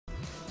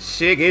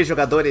Cheguei,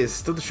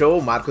 jogadores, tudo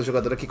show?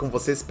 MarcosJogador aqui com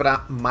vocês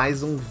para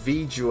mais um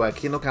vídeo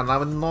aqui no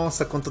canal.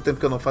 Nossa, quanto tempo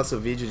que eu não faço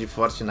vídeo de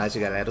Fortnite,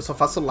 galera. Eu só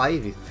faço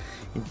live.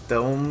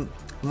 Então,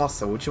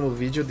 nossa, o último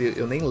vídeo,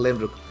 eu nem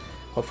lembro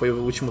qual foi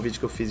o último vídeo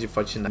que eu fiz de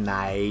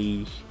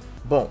Fortnite.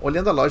 Bom,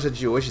 olhando a loja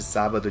de hoje,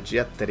 sábado,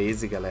 dia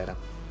 13, galera.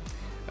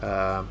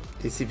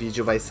 Esse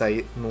vídeo vai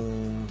sair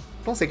num...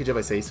 Não sei que dia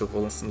vai sair, se eu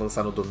vou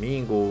lançar no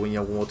domingo ou em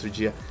algum outro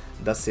dia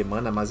da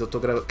semana, mas eu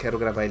quero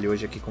gravar ele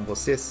hoje aqui com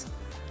vocês.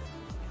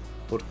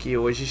 Porque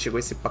hoje chegou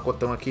esse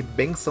pacotão aqui,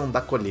 Bêncão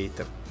da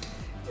Colheita.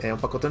 É um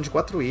pacotão de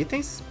 4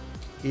 itens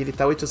e ele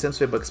tá 800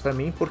 V-Bucks pra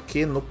mim,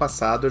 porque no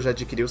passado eu já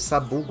adquiri o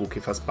Sabugo, que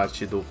faz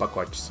parte do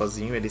pacote.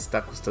 Sozinho ele está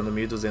custando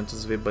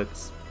 1.200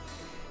 V-Bucks.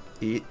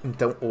 E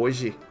então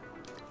hoje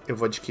eu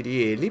vou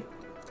adquirir ele,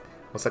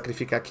 vou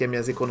sacrificar aqui as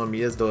minhas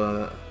economias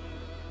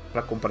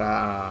pra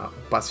comprar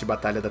o passe de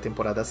batalha da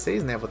temporada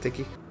 6, né? Vou ter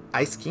que...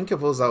 A skin que eu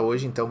vou usar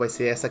hoje então vai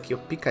ser essa aqui, o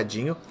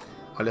Picadinho.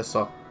 Olha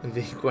só,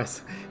 vem com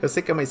essa. Eu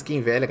sei que é uma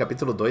skin velha,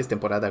 capítulo 2,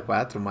 temporada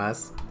 4,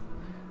 mas...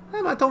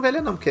 não é tão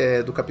velha não, porque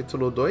é do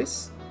capítulo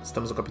 2.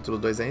 Estamos no capítulo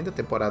 2 ainda,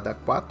 temporada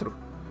 4.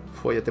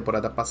 Foi a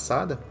temporada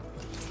passada.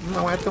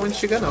 Não é tão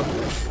antiga não.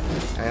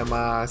 É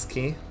uma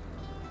skin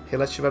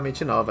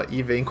relativamente nova.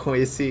 E vem com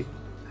essas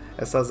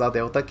asa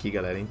delta aqui,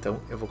 galera.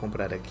 Então eu vou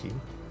comprar aqui.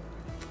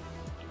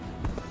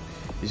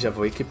 E já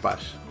vou equipar.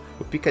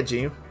 O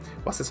Picadinho,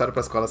 o acessório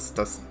para as colas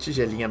da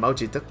tigelinha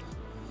maldita.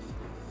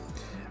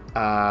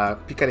 A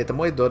picareta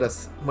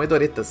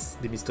moedoretas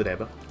de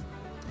mistureba.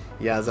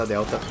 E a asa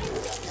delta.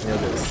 Meu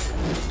Deus.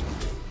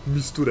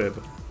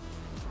 Mistureba.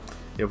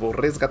 Eu vou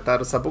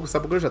resgatar o Sabugo. O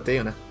Sabugo eu já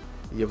tenho, né?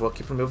 E eu vou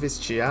aqui pro meu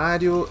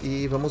vestiário.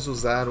 E vamos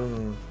usar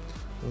um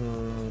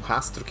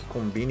rastro que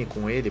combine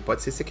com ele.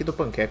 Pode ser esse aqui do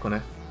panqueco,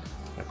 né?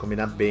 Vai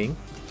combinar bem.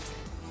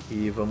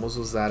 E vamos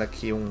usar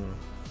aqui um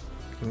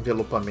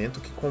envelopamento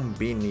que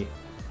combine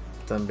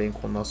também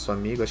com o nosso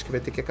amigo. Acho que vai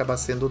ter que acabar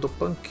sendo o do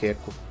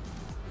panqueco.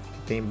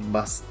 Tem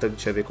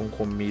bastante a ver com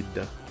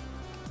comida.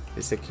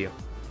 Esse aqui, ó.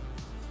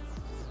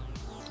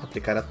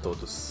 Aplicar a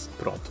todos.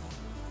 Pronto.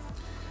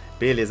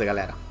 Beleza,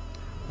 galera.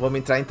 Vamos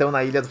entrar então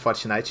na ilha do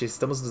Fortnite.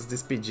 Estamos nos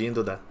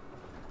despedindo da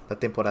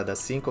temporada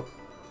 5.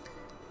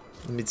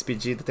 Me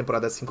despedir da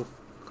temporada 5,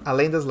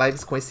 além das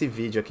lives, com esse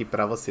vídeo aqui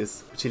pra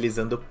vocês,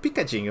 utilizando o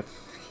Picadinho.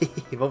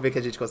 Vamos ver o que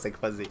a gente consegue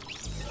fazer.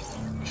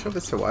 Deixa eu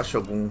ver se eu acho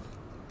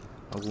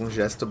algum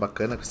gesto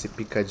bacana com esse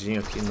Picadinho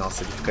aqui.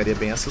 Nossa, ele ficaria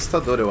bem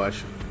assustador, eu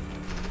acho.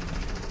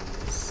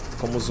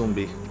 Como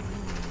zumbi.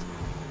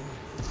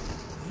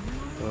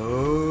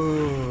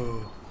 Oh.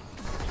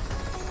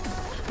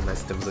 O que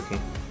mais temos aqui?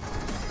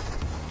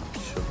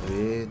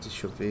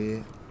 Deixa eu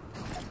ver.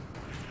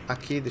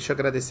 Aqui, deixa eu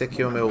agradecer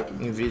aqui ao meu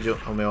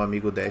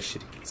amigo Deixe,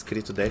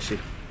 inscrito Deixe.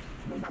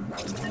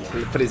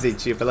 Pelo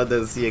presentinho, pela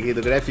dancinha aqui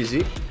do Graf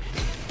G.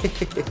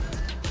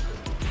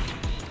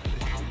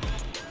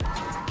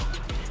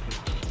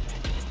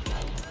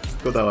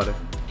 Ficou da hora.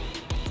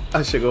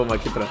 Ah, chegou uma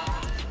aqui pra...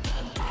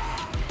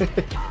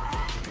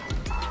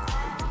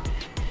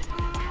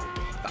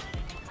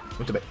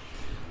 Muito bem.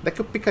 Daqui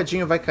o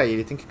Picadinho vai cair.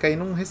 Ele tem que cair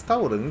num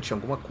restaurante,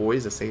 alguma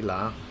coisa, sei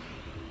lá.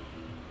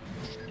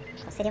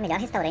 Qual seria o melhor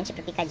restaurante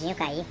pro Picadinho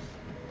cair?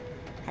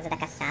 Casa da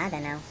Caçada,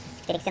 não.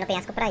 Teria que ser no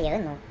penhasco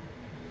praiano.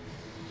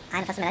 Ah,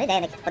 não faço a menor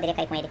ideia que poderia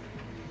cair com ele.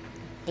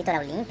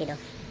 Litoral límpido. Eu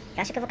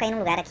acho que eu vou cair num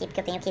lugar aqui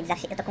porque eu tenho que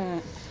desafiar. Eu tô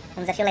com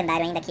um desafio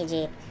lendário ainda aqui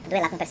de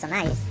duelar com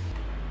personagens.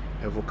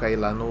 Eu vou cair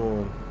lá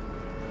no...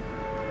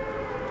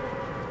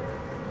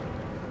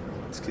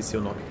 Esqueci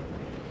o nome.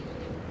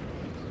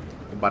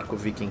 O barco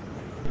viking.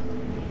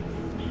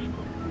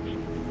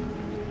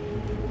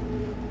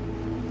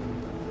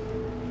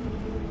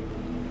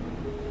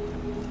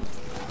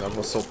 Agora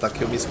vou soltar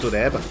aqui o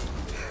mistureba.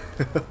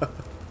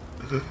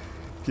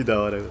 Que da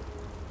hora.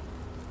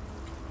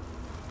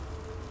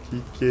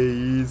 Que é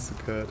isso,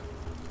 cara?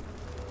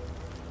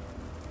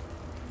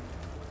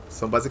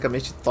 São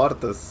basicamente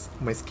tortas.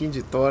 Uma skin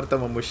de torta,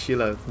 uma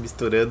mochila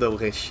misturando o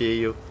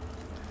recheio.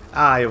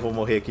 Ah, eu vou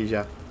morrer aqui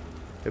já.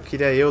 Eu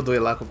queria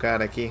duelar com o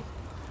cara aqui.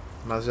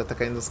 Mas já tá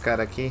caindo os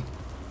caras aqui.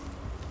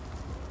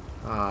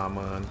 Ah,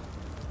 mano.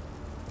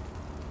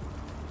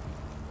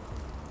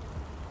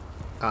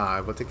 Ah,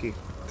 eu vou ter que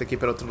ir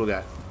pra outro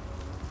lugar.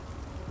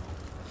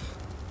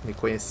 Me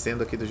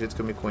conhecendo aqui do jeito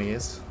que eu me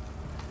conheço.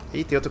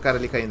 Ih, tem outro cara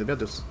ali caindo, meu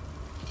Deus.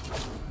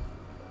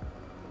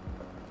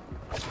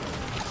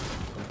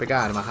 Vamos pegar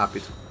a arma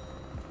rápido.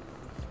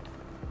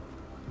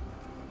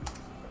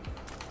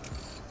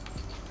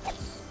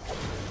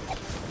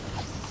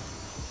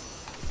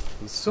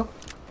 Isso.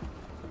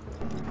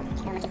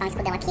 Vamos equipar um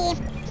escudão aqui.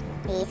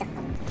 Isso.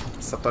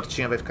 Essa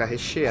tortinha vai ficar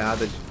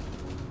recheada de...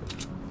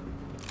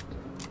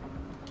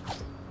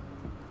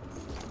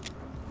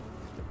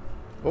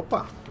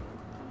 Opa!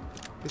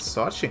 Que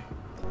sorte!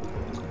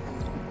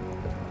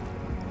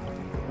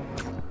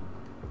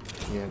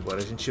 E agora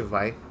a gente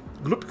vai...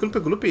 Glup, glup,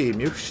 glup!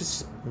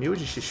 1000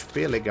 de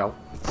XP, legal.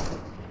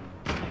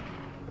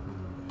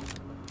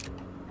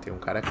 Tem um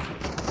cara aqui.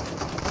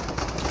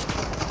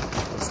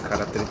 Os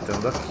caras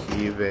tretando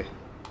aqui,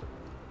 velho.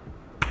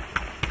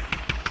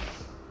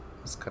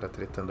 Os caras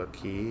tretando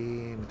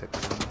aqui. Muita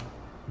calma.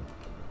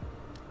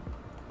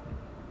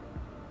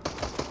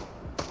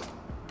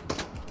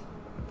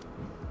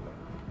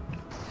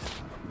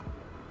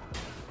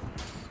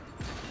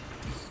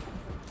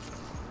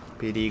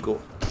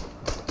 Perigo.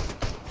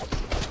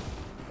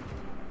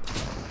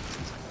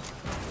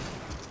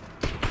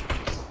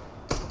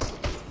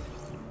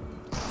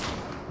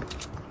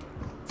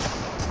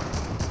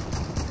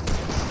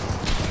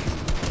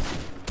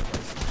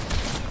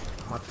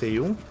 Matei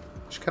um.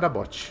 Acho que era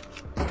bot.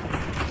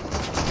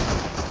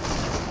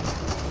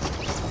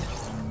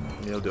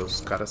 Meu Deus,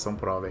 os caras são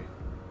pró, velho.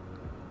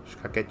 Deixa eu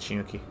ficar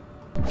quietinho aqui.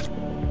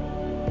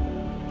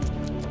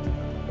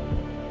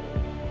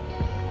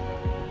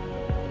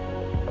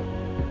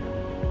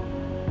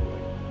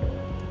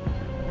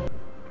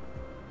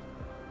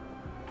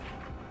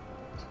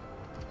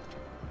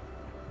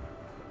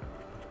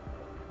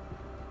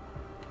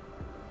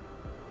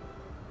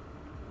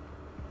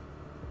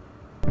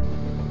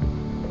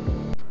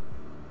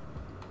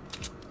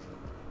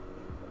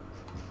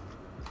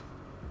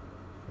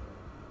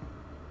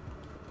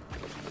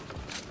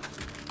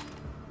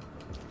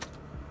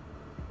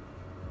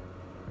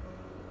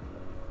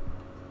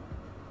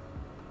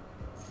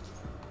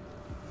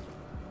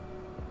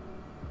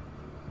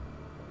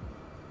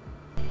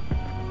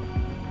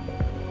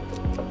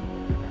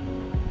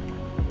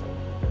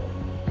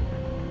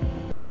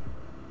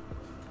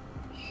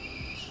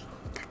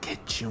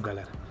 Quietinho,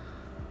 galera.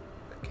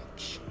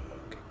 Quietinho,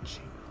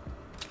 quietinho.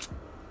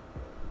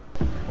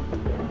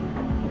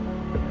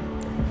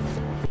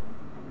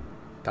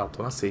 Tá, eu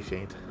tô na safe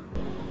ainda.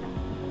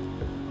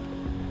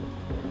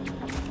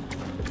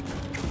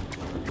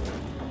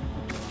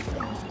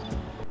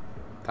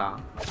 Tá.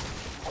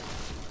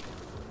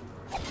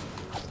 Vou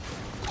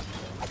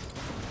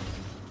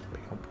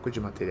pegar um pouco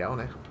de material,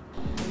 né?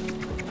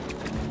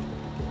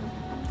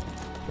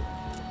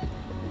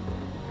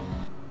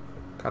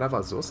 O cara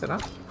vazou, será?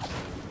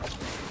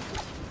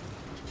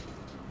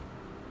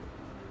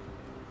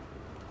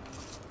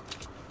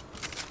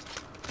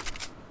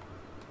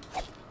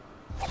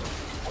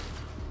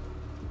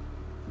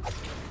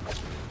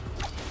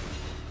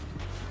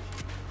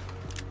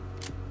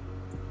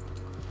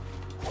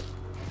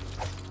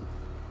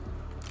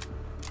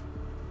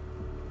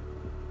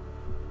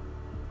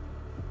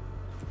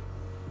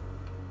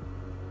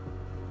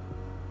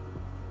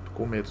 Tô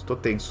com medo, tô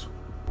tenso.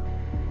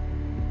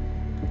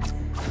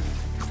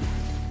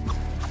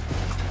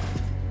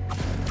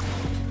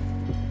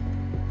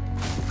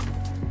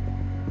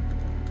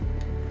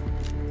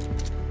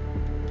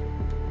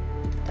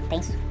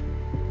 Tenso.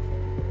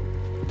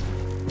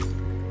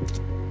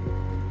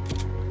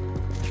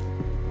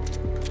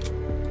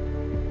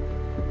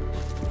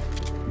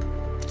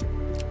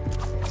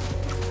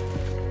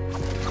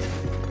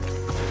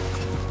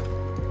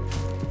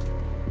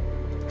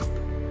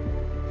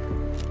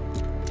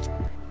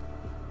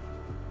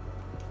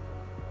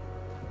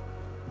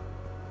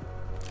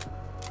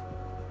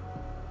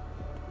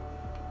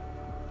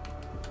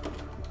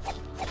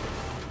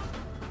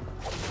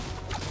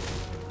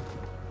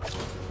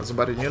 Faz um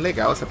barulhinho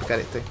legal essa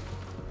picareta aí.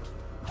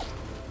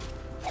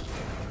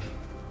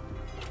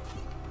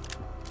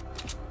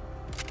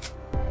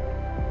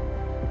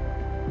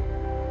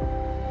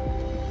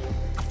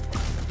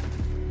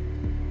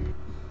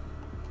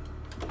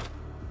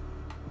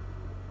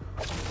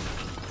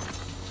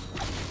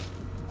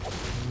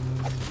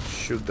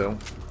 Chudão.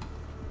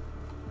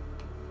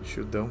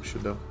 Chudão,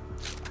 chudão.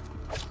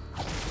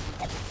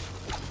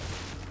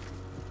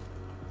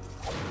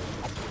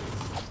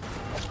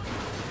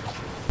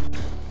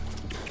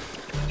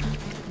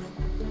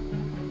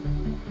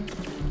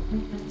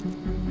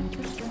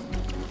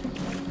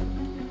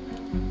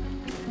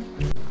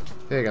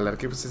 E aí, galera, o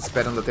que vocês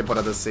esperam da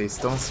temporada 6?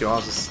 Estão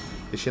ansiosos?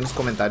 Deixem nos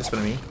comentários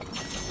pra mim.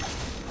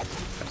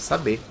 Quero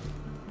saber.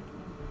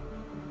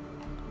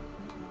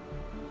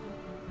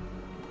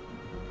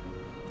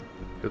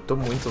 Eu tô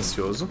muito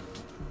ansioso.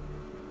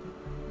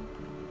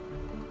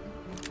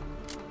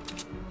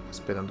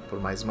 Esperando por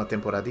mais uma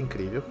temporada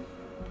incrível.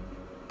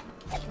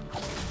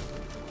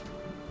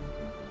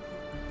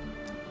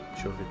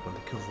 Deixa eu ver quando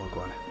é que eu vou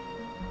agora.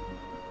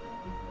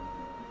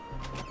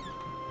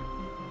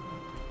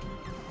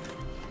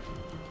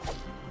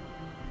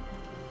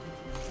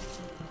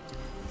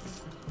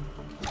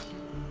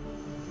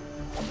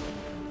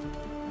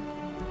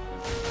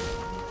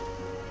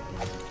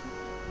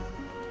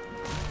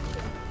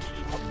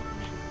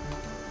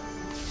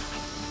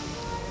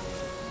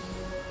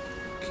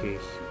 Ok.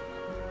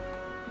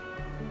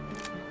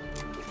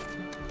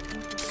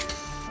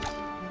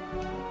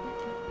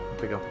 Vou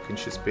pegar um pouquinho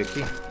de XP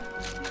aqui.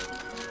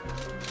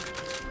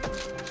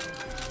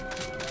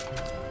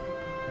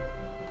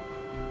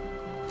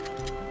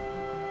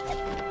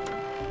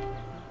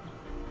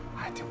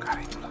 Ai, tem um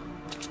cara indo lá.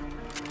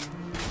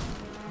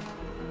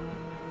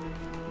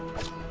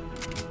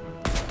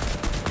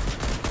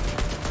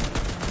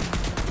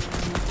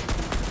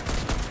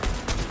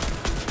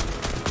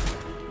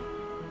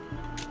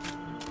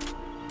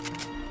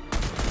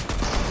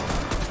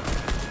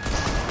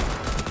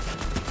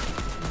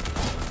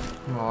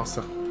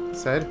 Nossa,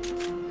 sério?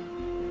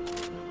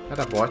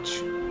 Era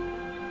bot.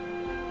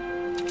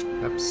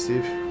 Não é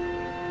possível.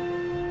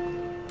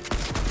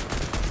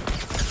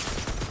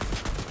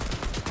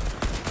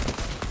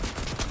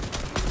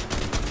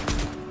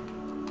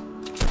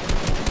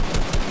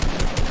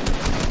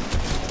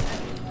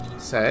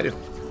 Sério?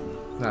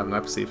 Não, não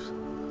é possível.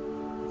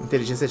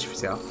 Inteligência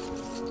artificial.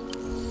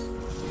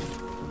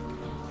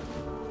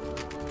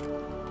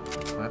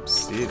 Não é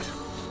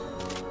possível.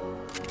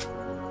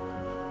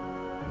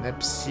 Não é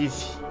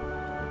possível.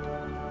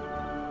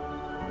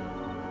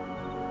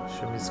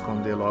 Deixa eu me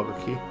esconder logo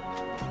aqui.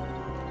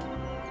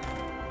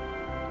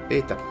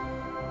 Eita.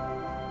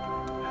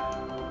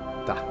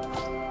 Tá.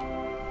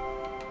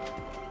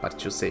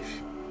 Partiu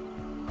safe.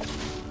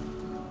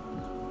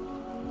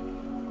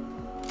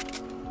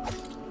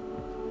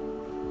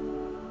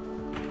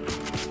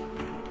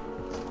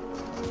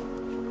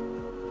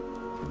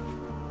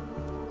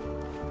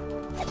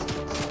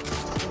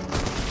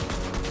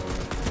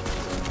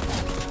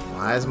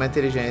 Mais uma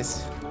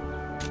inteligência.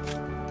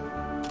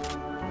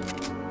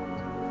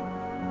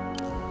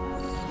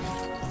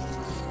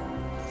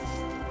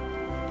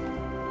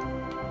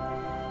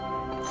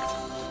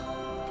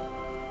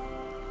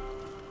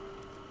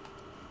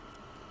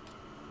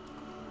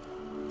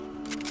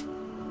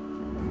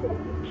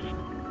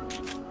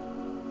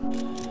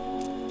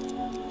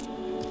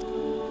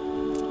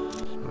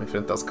 Vamos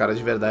enfrentar os caras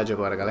de verdade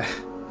agora, galera.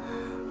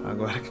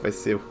 Agora que vai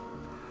ser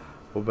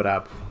o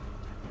brabo.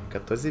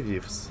 14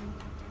 vivos.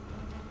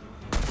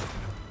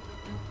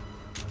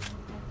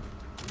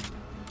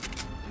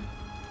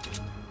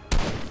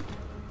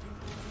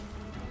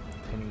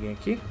 Ninguém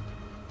aqui?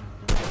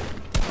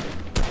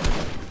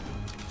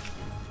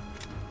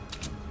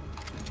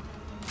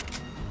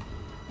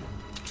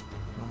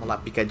 Vamos lá,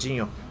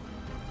 picadinho.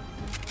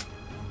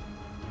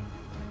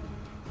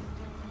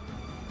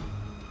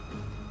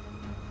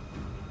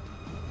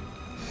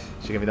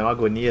 Chega a me dar uma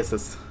agonia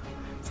essas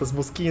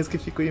mosquinhas que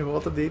ficam em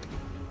volta dele.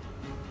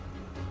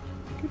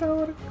 Que da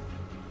hora.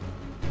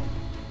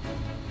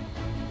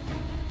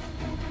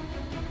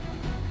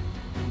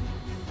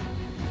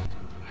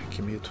 Ai,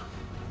 que medo.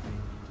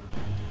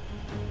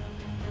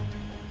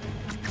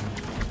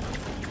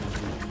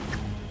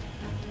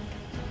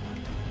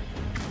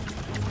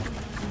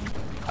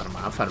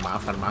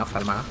 Farmar.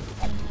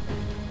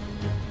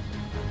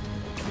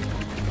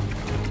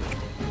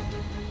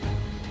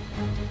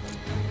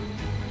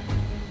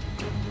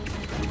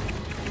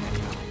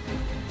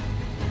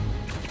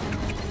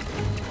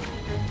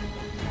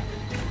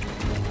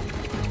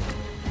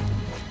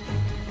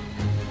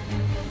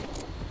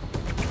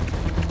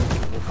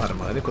 Vou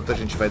farmando enquanto a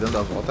gente vai dando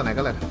a volta, né,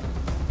 galera?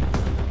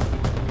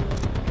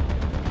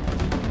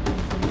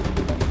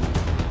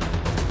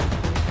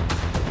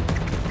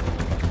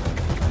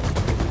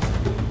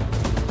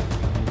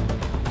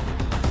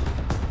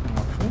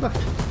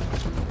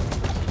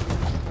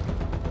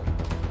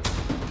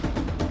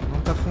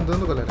 Não tá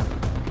afundando, galera.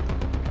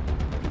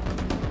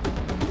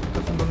 Tá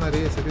afundando na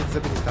areia. Será que eles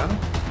desabilitaram?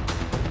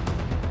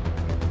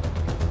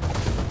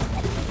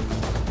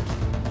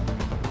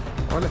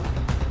 Olha.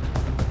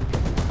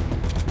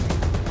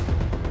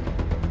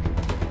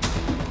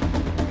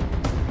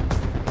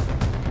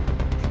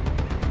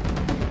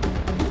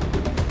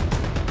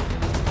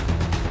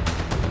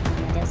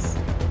 Meu Deus.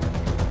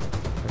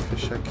 Vai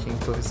fechar aqui em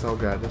Torres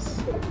Salgadas.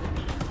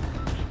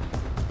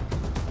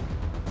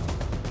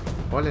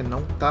 Olha,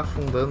 não tá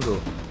afundando.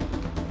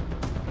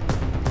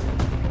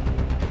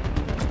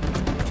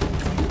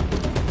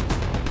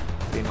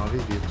 Tem 9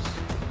 vivos.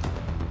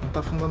 Não tá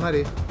afundando na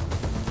areia.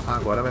 Ah,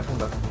 agora vai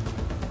afundar.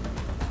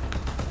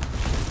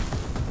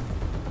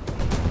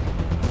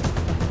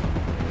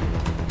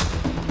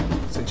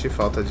 Senti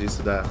falta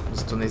disso,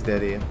 dos túneis de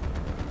areia.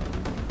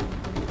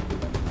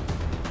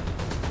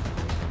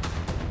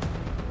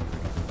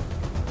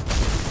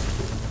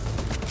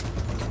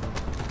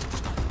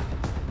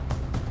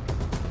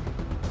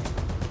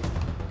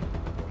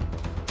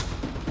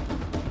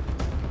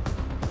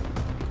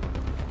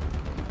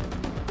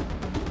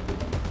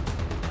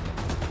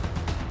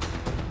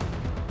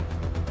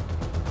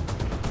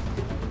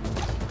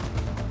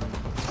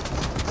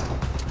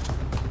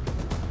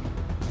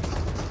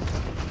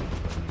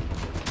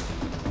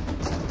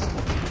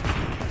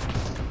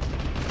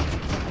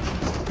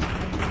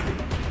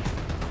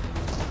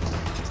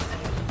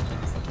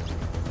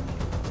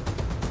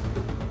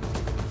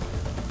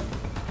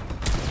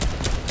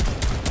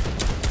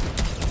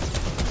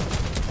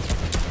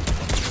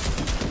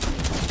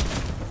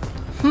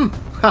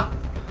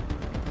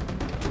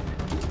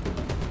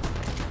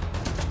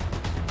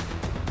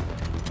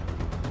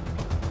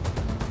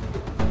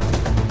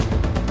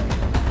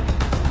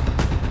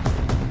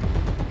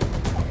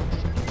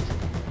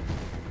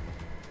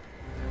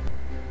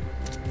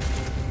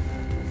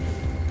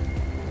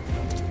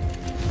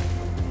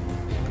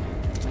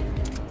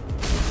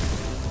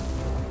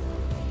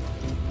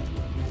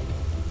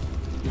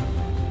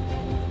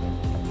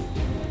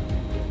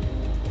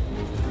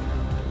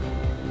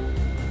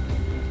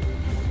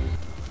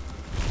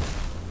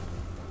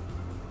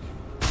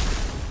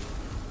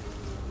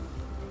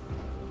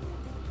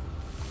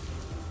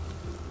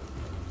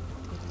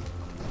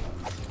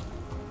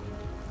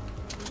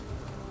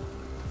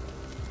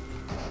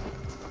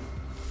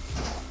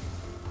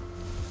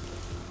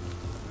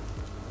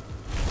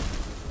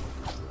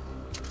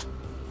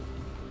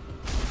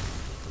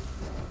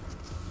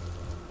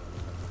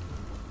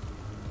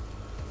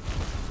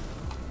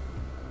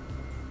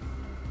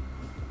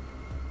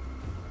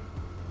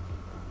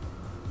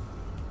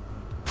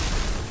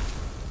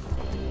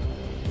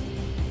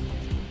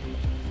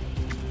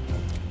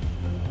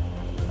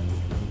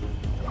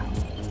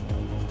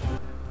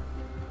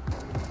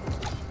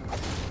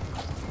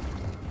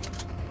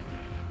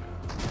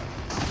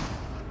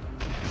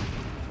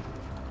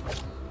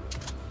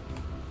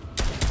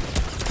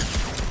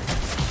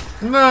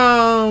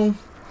 Não!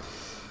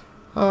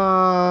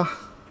 Ah,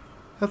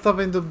 eu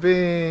tava indo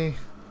bem.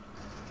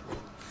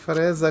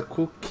 Fresa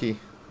Cookie.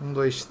 1,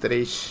 2,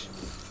 3.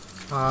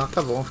 Ah,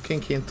 tá bom, fiquei em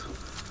quinto.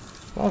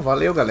 Bom,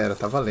 valeu, galera,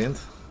 tá valendo.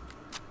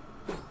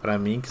 Pra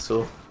mim, que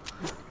sou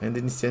ainda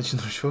iniciante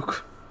no jogo.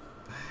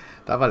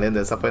 Tá valendo,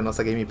 essa foi a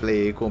nossa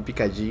gameplay aí com o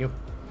Picadinho.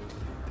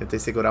 Tentei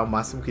segurar o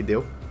máximo que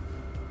deu.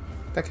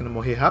 Até que não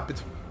morri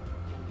rápido.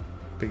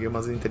 Peguei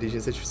umas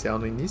inteligência artificial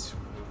no início.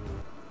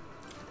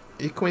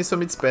 E com isso eu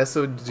me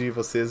despeço de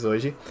vocês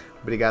hoje.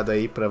 Obrigado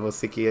aí pra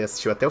você que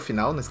assistiu até o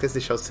final. Não esqueça de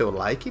deixar o seu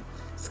like.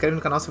 Se inscreve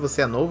no canal se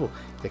você é novo.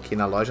 E aqui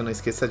na loja não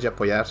esqueça de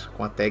apoiar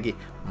com a tag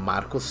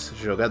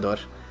MarcosJogador.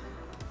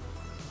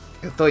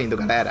 Eu tô indo,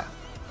 galera.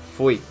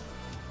 Fui.